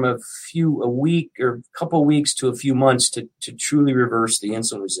anywhere from a week or a couple of weeks to a few months to truly reverse the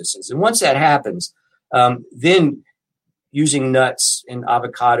insulin resistance. And once that happens, then using nuts and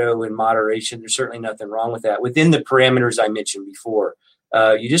avocado in moderation, there's certainly nothing wrong with that within the parameters I mentioned before.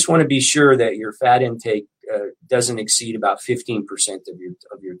 You just want to be sure that your fat intake doesn't exceed about 15%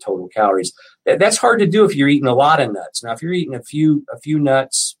 of your total calories. That's hard to do if you're eating a lot of nuts. Now, if you're eating a few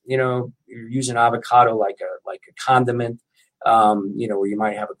nuts, you're using avocado like a condiment, where you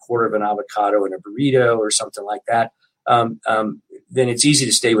might have a quarter of an avocado in a burrito or something like that, then it's easy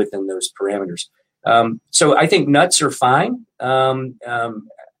to stay within those parameters. So I think nuts are fine.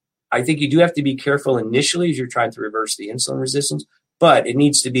 I think you do have to be careful initially as you're trying to reverse the insulin resistance, but it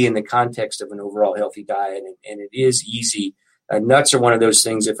needs to be in the context of an overall healthy diet, and it is easy. Nuts are one of those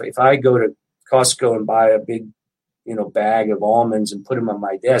things. If I go to Costco and buy a big, bag of almonds and put them on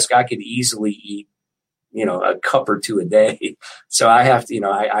my desk, I could easily eat, a cup or two a day. So I have to,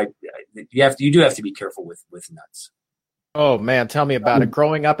 you do have to be careful with nuts. Oh man, tell me about it.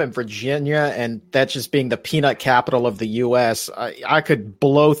 Growing up in Virginia and that just being the peanut capital of the U.S., I could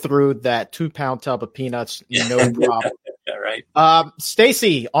blow through that 2-pound tub of peanuts, no problem. Right.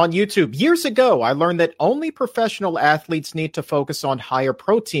 Stacy on YouTube. Years ago, I learned that only professional athletes need to focus on higher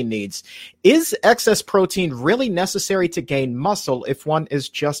protein needs. Is excess protein really necessary to gain muscle if one is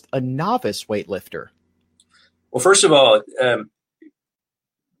just a novice weightlifter? Well, first of all,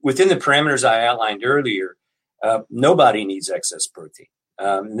 within the parameters I outlined earlier, nobody needs excess protein.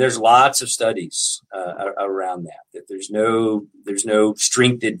 There's lots of studies around that there's no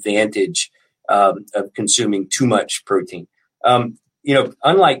strength advantage of consuming too much protein.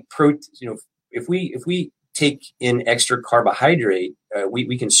 Unlike protein, if we take in extra carbohydrate,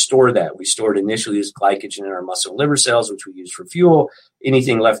 we can store that. We store it initially as glycogen in our muscle liver cells, which we use for fuel.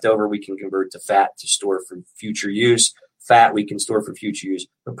 Anything left over, we can convert to fat to store for future use. Fat we can store for future use,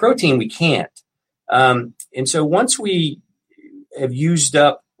 but protein we can't. And so once we have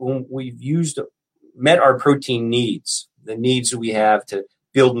met our protein needs, the needs that we have to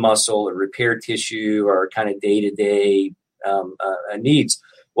build muscle or repair tissue or kind of day-to-day needs,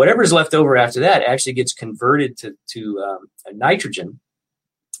 whatever's left over after that actually gets converted to nitrogen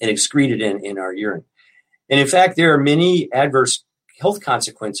and excreted in our urine. And in fact, there are many adverse health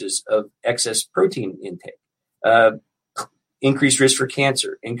consequences of excess protein intake. Increased risk for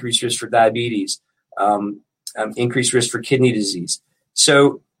cancer, increased risk for diabetes, increased risk for kidney disease.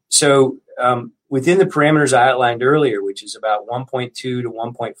 So within the parameters I outlined earlier, which is about 1.2 to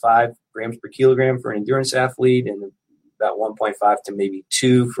 1.5 grams per kilogram for an endurance athlete and about 1.5 to maybe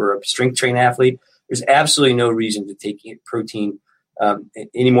 2 for a strength trained athlete, there's absolutely no reason to take protein,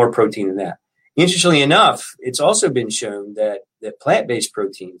 any more protein than that. Interestingly enough, it's also been shown that plant-based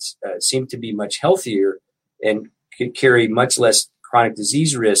proteins seem to be much healthier and could carry much less chronic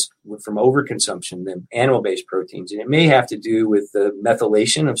disease risk from overconsumption than animal-based proteins. And it may have to do with the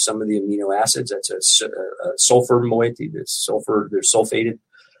methylation of some of the amino acids. That's a sulfur moiety, they're sulfated,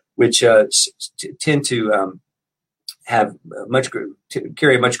 which tend to have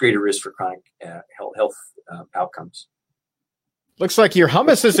carry a much greater risk for chronic health outcomes. Looks like your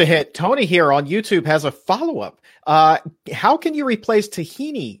hummus is a hit. Tony here on YouTube has a follow-up. How can you replace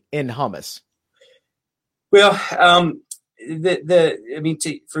tahini in hummus? Well, for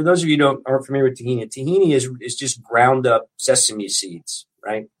those of you who aren't familiar with tahini is just ground up sesame seeds,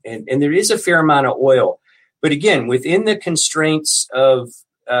 right? And there is a fair amount of oil, but again, within the constraints,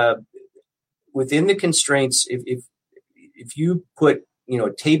 if you put a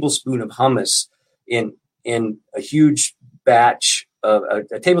tablespoon of hummus in a huge batch of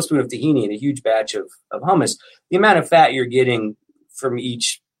a tablespoon of tahini in a huge batch of hummus, the amount of fat you're getting from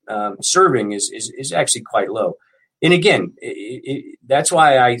each serving is actually quite low. And again, that's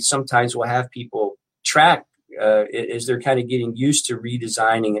why I sometimes will have people track as they're kind of getting used to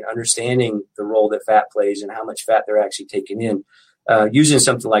redesigning and understanding the role that fat plays and how much fat they're actually taking in, using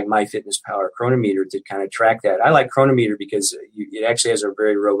something like MyFitnessPal Chronometer to kind of track that. I like Chronometer because it actually has a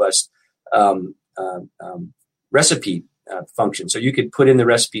very robust recipe function. So you could put in the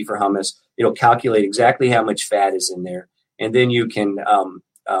recipe for hummus. It'll calculate exactly how much fat is in there. And then you can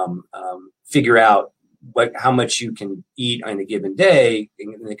figure out how much you can eat on a given day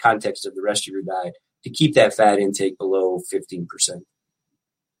in the context of the rest of your diet to keep that fat intake below 15%.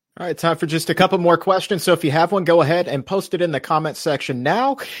 All right, time for just a couple more questions. So if you have one, go ahead and post it in the comment section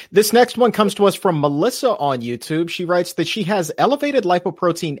now. This next one comes to us from Melissa on YouTube. She writes that she has elevated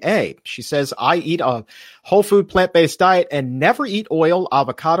lipoprotein A. She says, I eat a whole food plant-based diet and never eat oil,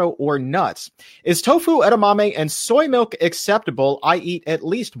 avocado, or nuts. Is tofu, edamame, and soy milk acceptable? I eat at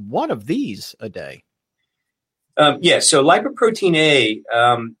least one of these a day. So lipoprotein A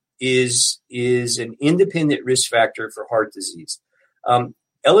is an independent risk factor for heart disease.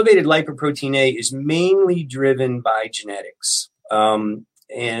 Elevated lipoprotein A is mainly driven by genetics. So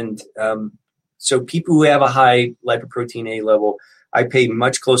people who have a high lipoprotein A level, I pay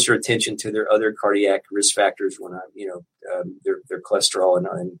much closer attention to their other cardiac risk factors when their cholesterol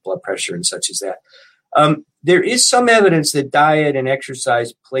and blood pressure and such as that. There is some evidence that diet and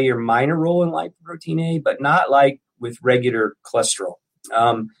exercise play a minor role in lipoprotein A, but not like with regular cholesterol.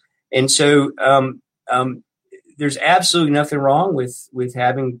 There's absolutely nothing wrong with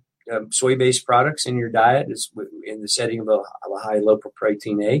having soy-based products in your diet in the setting of a high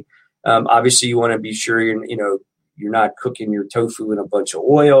lipoprotein A. Obviously, you want to be sure you're not cooking your tofu in a bunch of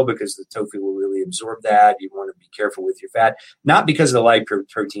oil because the tofu will really absorb that. You want to be careful with your fat, not because of the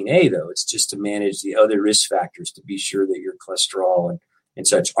lipoprotein A, though. It's just to manage the other risk factors to be sure that your cholesterol and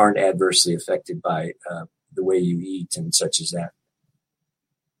such aren't adversely affected by the way you eat and such as that.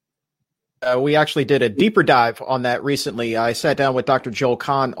 We actually did a deeper dive on that recently. I sat down with Dr. Joel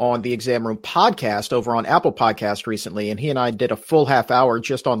Kahn on the Exam Room podcast over on Apple Podcast recently, and he and I did a full half hour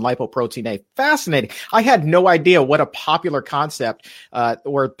just on lipoprotein A. Fascinating. I had no idea what a popular concept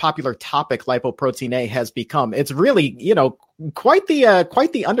or popular topic lipoprotein A has become. It's really, quite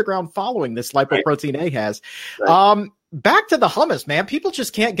the underground following this lipoprotein A has. Right. Back to the hummus, man. People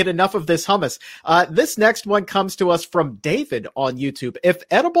just can't get enough of this hummus. This next one comes to us from David on YouTube. If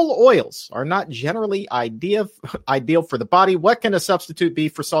edible oils are not generally ideal for the body, what can a substitute be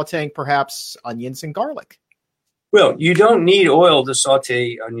for sauteing perhaps onions and garlic? Well, you don't need oil to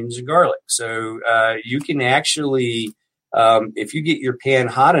saute onions and garlic. So you can actually, if you get your pan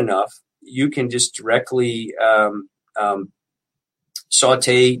hot enough, you can just directly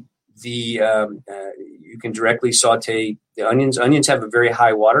saute you can directly saute the onions. Onions have a very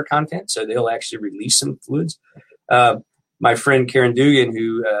high water content, so they'll actually release some fluids. My friend Karen Dugan,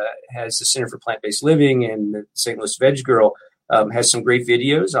 who has the Center for Plant-Based Living and the St. Louis Veg Girl, has some great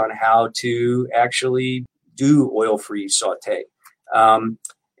videos on how to actually do oil-free saute.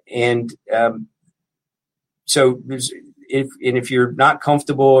 So if you're not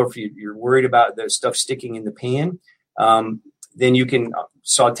comfortable or if you're worried about the stuff sticking in the pan, then you can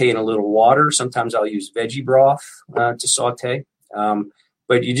saute in a little water. Sometimes I'll use veggie broth to saute.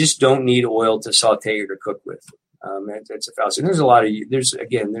 But you just don't need oil to saute or to cook with. That's a fallacy. And there's a lot of,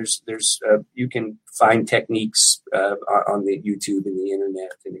 you can find techniques on the YouTube and the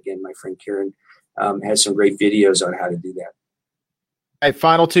internet. And again, my friend Karen has some great videos on how to do that. All right,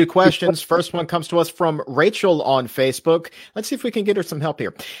 final two questions. First one comes to us from Rachel on Facebook. Let's see if we can get her some help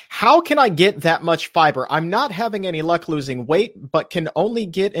here. How can I get that much fiber? I'm not having any luck losing weight, but can only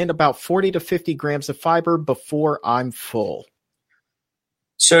get in about 40 to 50 grams of fiber before I'm full.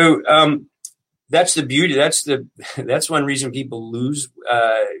 So that's the beauty. That's one reason people lose.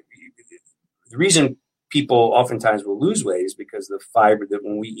 The reason people oftentimes will lose weight is because the fiber that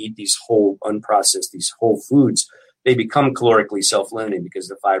when we eat these whole unprocessed, these whole foods, they become calorically self-limiting because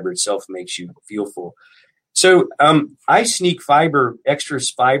the fiber itself makes you feel full. So I sneak extra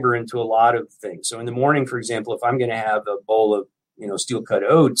fiber into a lot of things. So in the morning, for example, if I'm going to have a bowl of steel cut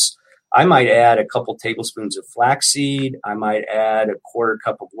oats, I might add a couple tablespoons of flaxseed. I might add a quarter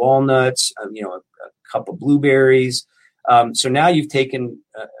cup of walnuts. A cup of blueberries. So now you've taken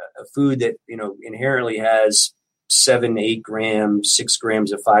a food that inherently has 7, 8 grams, 6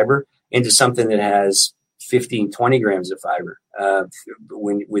 grams of fiber into something that has 15, 20 grams of fiber.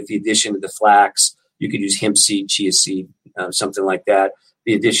 With the addition of the flax, you could use hemp seed, chia seed, something like that.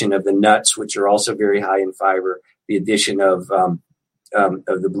 The addition of the nuts, which are also very high in fiber. The addition of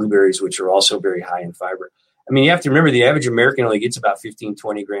the blueberries, which are also very high in fiber. I mean, you have to remember the average American only gets about 15,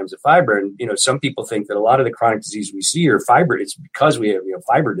 20 grams of fiber. And, some people think that a lot of the chronic disease we see are fiber. It's because we have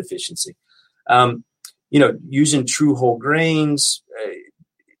fiber deficiency. Using true whole grains,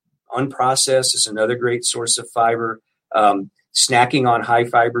 unprocessed is another great source of fiber. Snacking on high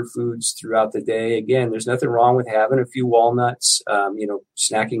fiber foods throughout the day. Again, there's nothing wrong with having a few walnuts,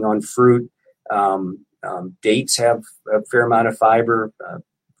 snacking on fruit. Dates have a fair amount of fiber.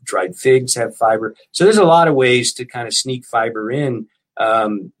 Dried figs have fiber. So there's a lot of ways to kind of sneak fiber in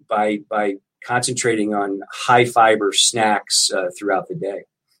by concentrating on high fiber snacks throughout the day.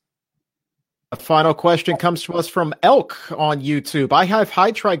 A final question comes to us from Elk on YouTube. I have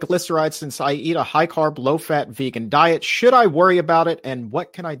high triglycerides since I eat a high carb, low fat vegan diet. Should I worry about it? And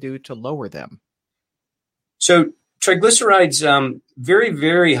what can I do to lower them? So triglycerides, very,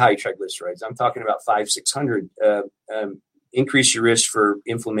 very high triglycerides. I'm talking about 500-600, increase your risk for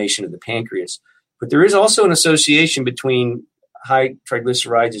inflammation of the pancreas. But there is also an association between high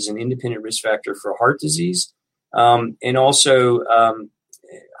triglycerides as an independent risk factor for heart disease, and also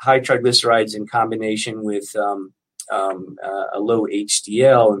high triglycerides in combination with a low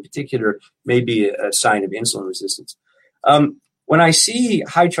HDL in particular may be a sign of insulin resistance. When I see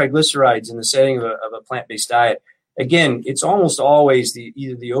high triglycerides in the setting of a plant-based diet, again, it's almost always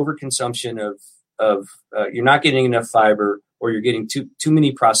either the overconsumption of you're not getting enough fiber, or you're getting too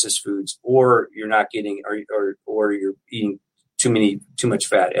many processed foods, or you're not getting, or you're eating too much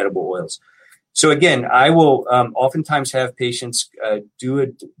fat, edible oils. So again, I will oftentimes have patients do a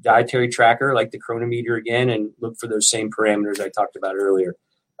dietary tracker like the Chronometer again, and look for those same parameters I talked about earlier.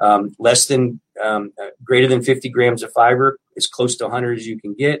 Greater than 50 grams of fiber, as close to 100 as you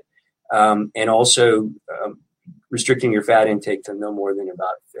can get, and also restricting your fat intake to no more than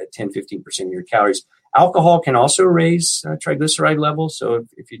about 10-15% of your calories. Alcohol can also raise triglyceride levels. So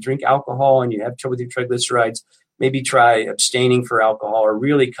if you drink alcohol and you have trouble with your triglycerides, maybe try abstaining for alcohol or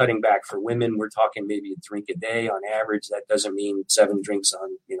really cutting back. For women, we're talking maybe a drink a day on average. That doesn't mean 7 drinks on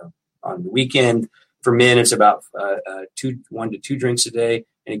the weekend. For men, it's about 1 to 2 drinks a day.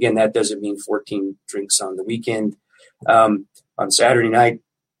 And again, that doesn't mean 14 drinks on the weekend. On Saturday night,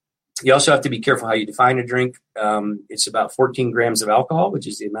 you also have to be careful how you define a drink. It's about 14 grams of alcohol, which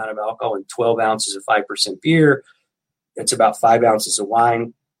is the amount of alcohol, and 12 ounces of 5% beer. That's about 5 ounces of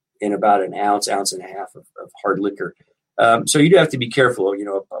wine and about an ounce and a half of hard liquor. So you do have to be careful.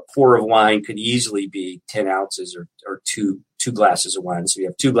 A pour of wine could easily be 10 ounces or two glasses of wine. So you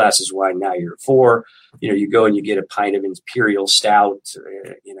have 2 glasses of wine, now you're at 4. You go and you get a pint of Imperial Stout,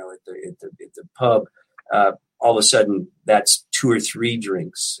 at the pub. All of a sudden, that's 2 or 3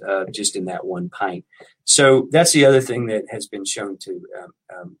 drinks just in that one pint. So that's the other thing that has been shown to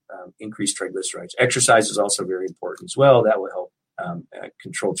increase triglycerides. Exercise is also very important as well. That will help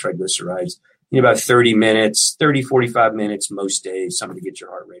control triglycerides. About 30 minutes, 30, 45 minutes most days, something to get your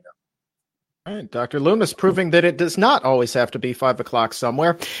heart rate up. All right, Dr. Loomis proving that it does not always have to be 5 o'clock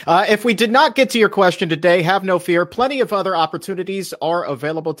somewhere. If we did not get to your question today, have no fear. Plenty of other opportunities are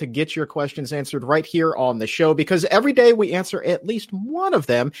available to get your questions answered right here on the show, because every day we answer at least one of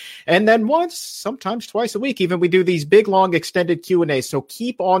them. And then once, sometimes twice a week, even, we do these big, long, extended Q&As. So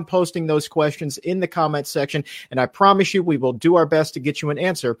keep on posting those questions in the comment section. And I promise you, we will do our best to get you an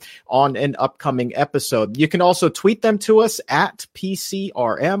answer on an upcoming episode. You can also tweet them to us at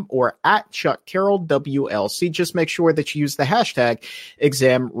PCRM or at Chuck Carroll WLC. Just make sure that you use the hashtag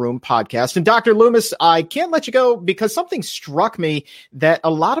Exam Room Podcast. And Dr. Loomis, I can't let you go because something struck me that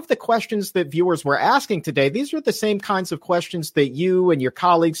a lot of the questions that viewers were asking today, these are the same kinds of questions that you and your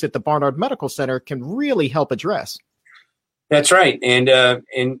colleagues at the Barnard Medical Center can really help address. That's right. And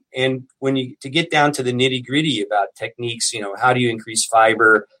when you, to get down to the nitty gritty about techniques, how do you increase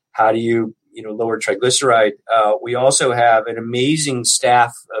fiber? How do you lower triglyceride? We also have an amazing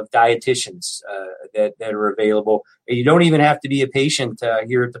staff of dietitians that are available. And you don't even have to be a patient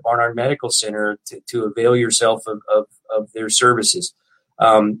here at the Barnard Medical Center to avail yourself of their services.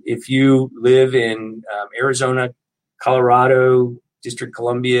 If you live in Arizona, Colorado, District of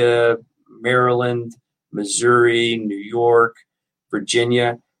Columbia, Maryland, Missouri, New York,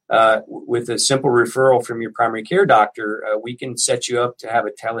 Virginia, with a simple referral from your primary care doctor, we can set you up to have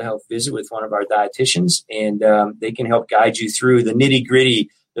a telehealth visit with one of our dietitians, and they can help guide you through the nitty gritty,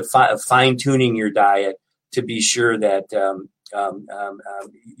 of fine-tuning your diet to be sure that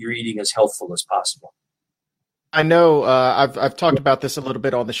you're eating as healthful as possible. I know I've talked about this a little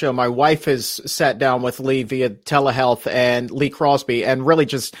bit on the show. My wife has sat down with Lee via telehealth and Lee Crosby and really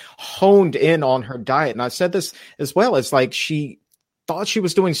just honed in on her diet. And I've said this as well. It's like she thought she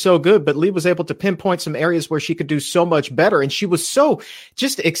was doing so good, but Lee was able to pinpoint some areas where she could do so much better. And she was so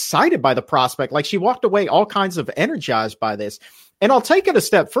just excited by the prospect. Like, she walked away all kinds of energized by this. And I'll take it a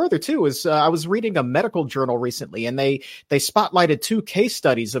step further, too, is I was reading a medical journal recently, and they spotlighted 2 case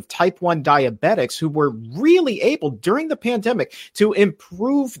studies of type 1 diabetics who were really able during the pandemic to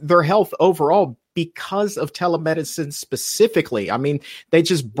improve their health overall because of telemedicine specifically. I mean, they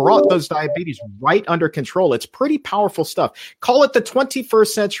just brought those diabetes right under control. It's pretty powerful stuff. Call it the 21st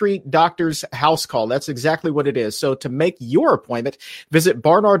century doctor's house call. That's exactly what it is. So to make your appointment, visit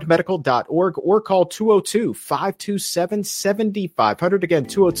barnardmedical.org or call 202-527-7500. Again,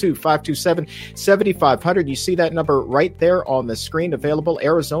 202-527-7500. You see that number right there on the screen. Available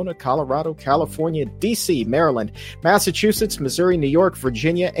Arizona, Colorado, California, DC, Maryland, Massachusetts, Missouri, New York,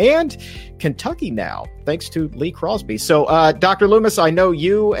 Virginia, and Kentucky now, thanks to Lee Crosby. So, Dr. Loomis, I know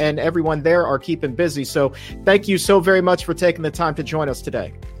you and everyone there are keeping busy. So thank you so very much for taking the time to join us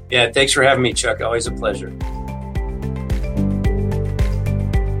today. Yeah, thanks for having me, Chuck. Always a pleasure.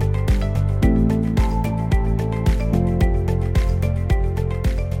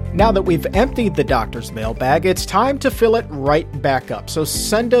 Now that we've emptied the doctor's mailbag, it's time to fill it right back up. So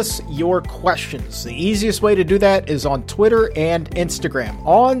send us your questions. The easiest way to do that is on Twitter and Instagram.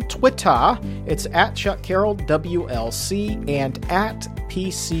 On Twitter, it's at Chuck Carroll WLC and at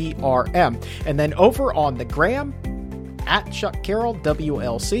PCRM. And then over on the gram, at Chuck Carroll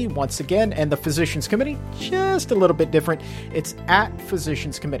WLC once again, and the Physicians Committee, just a little bit different. It's at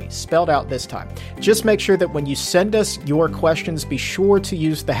Physicians Committee, spelled out this time. Just make sure that when you send us your questions, be sure to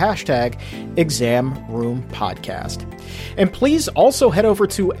use the hashtag Exam Room Podcast. And please also head over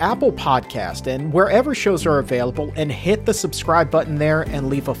to Apple Podcast and wherever shows are available and hit the subscribe button there and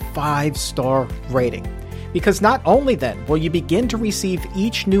leave a 5-star rating. Because not only then will you begin to receive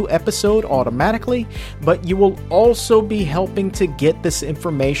each new episode automatically, but you will also be helping to get this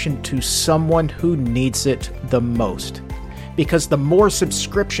information to someone who needs it the most. Because the more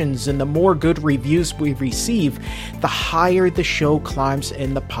subscriptions and the more good reviews we receive, the higher the show climbs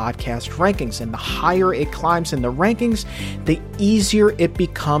in the podcast rankings. And the higher it climbs in the rankings, the easier it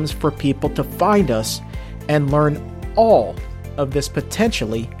becomes for people to find us and learn all of this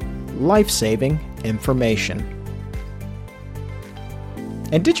potentially life-saving information.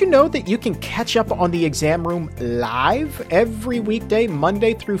 And did you know that you can catch up on the Exam Room live every weekday,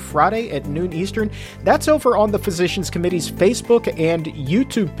 Monday through Friday at noon Eastern? That's over on the Physicians Committee's Facebook and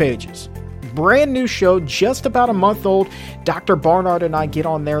YouTube pages. Brand new show, just about a month old. Dr. Barnard and I get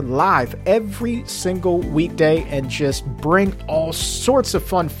on there live every single weekday and just bring all sorts of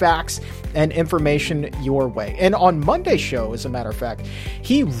fun facts and information your way. And on Monday's show, as a matter of fact,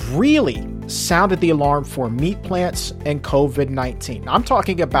 he really sounded the alarm for meat plants and COVID-19. I'm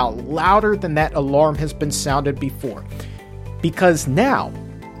talking about louder than that alarm has been sounded before. Because now,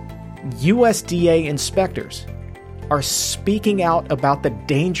 USDA inspectors are speaking out about the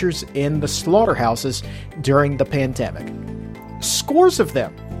dangers in the slaughterhouses during the pandemic. Scores of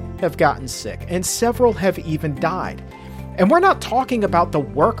them have gotten sick, and several have even died. And we're not talking about the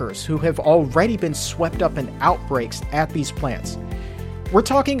workers who have already been swept up in outbreaks at these plants. We're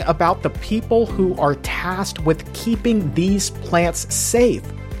talking about the people who are tasked with keeping these plants safe.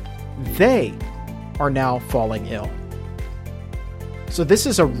 They are now falling ill. So this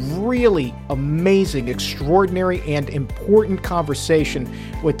is a really amazing, extraordinary, and important conversation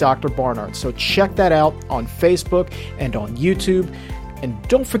with Dr. Barnard. So check that out on Facebook and on YouTube. And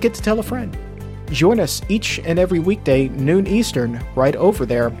don't forget to tell a friend. Join us each and every weekday, noon Eastern, right over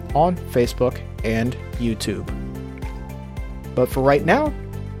there on Facebook and YouTube. But for right now,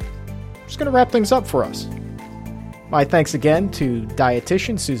 I'm just going to wrap things up for us. My thanks again to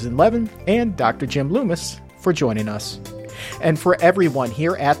dietitian Susan Levin and Dr. Jim Loomis for joining us. And for everyone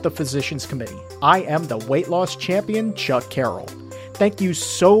here at the Physicians Committee, I am the weight loss champion, Chuck Carroll. Thank you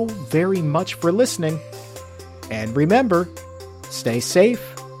so very much for listening. And remember, stay safe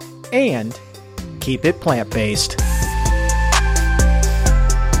and keep it plant-based.